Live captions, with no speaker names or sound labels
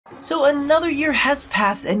So another year has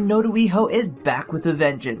passed and NoDeWiHoE is back with a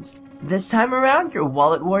vengeance. This time around, your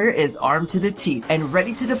wallet warrior is armed to the teeth and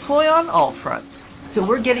ready to deploy on all fronts. So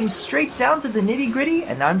we're getting straight down to the nitty gritty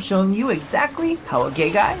and I'm showing you exactly how a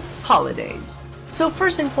gay guy holidays. So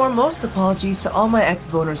first and foremost, apologies to all my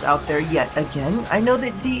ex-boners out there yet again. I know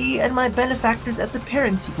that DE and my benefactors at the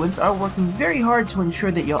parent sequence are working very hard to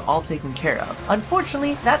ensure that you're all taken care of.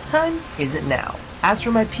 Unfortunately, that time isn't now. As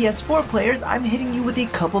for my PS4 players, I'm hitting you with a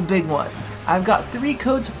couple big ones. I've got 3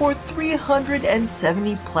 codes for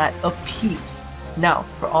 370 plat apiece. Now,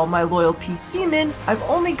 for all my loyal PCmen, I've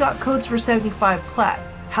only got codes for 75 plat.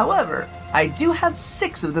 However, I do have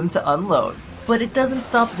 6 of them to unload. But it doesn't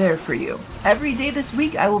stop there for you. Every day this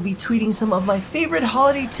week I will be tweeting some of my favorite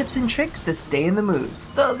holiday tips and tricks to stay in the mood.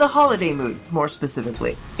 The holiday mood, more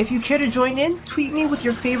specifically. If you care to join in, tweet me with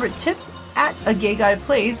your favorite tips at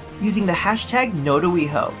 @agayGuyPlays using the hashtag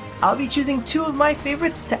NoDeWiHoE. I'll be choosing 2 of my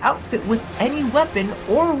favorites to outfit with any weapon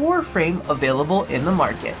or Warframe available in the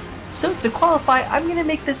market. So to qualify, I'm going to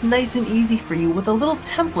make this nice and easy for you with a little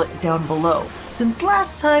template down below, since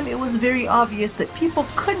last time it was very obvious that people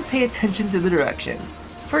couldn't pay attention to the directions.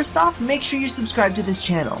 First off, make sure you're subscribed to this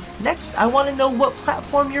channel. Next, I want to know what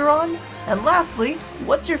platform you're on. And lastly,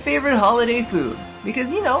 what's your favorite holiday food?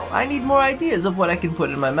 Because you know, I need more ideas of what I can put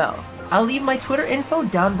in my mouth. I'll leave my Twitter info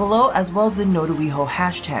down below as well as the NoDeWiHoE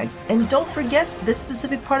hashtag. And don't forget, this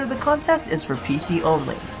specific part of the contest is for PC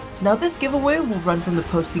only. Now this giveaway will run from the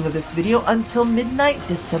posting of this video until midnight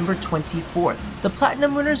December 24th. The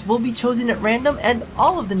platinum winners will be chosen at random and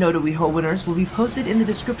all of the NoDeWiHoE winners will be posted in the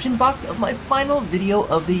description box of my final video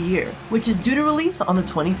of the year, which is due to release on the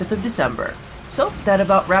 25th of December. So that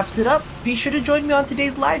about wraps it up. Be sure to join me on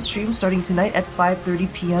today's live stream starting tonight at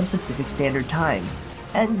 5:30 p.m. Pacific Standard Time.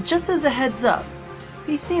 And just as a heads up,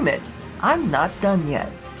 PCmen, I'm not done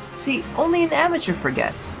yet. See, only an amateur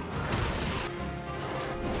forgets.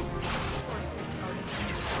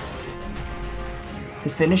 To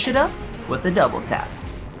finish it up with a double tap.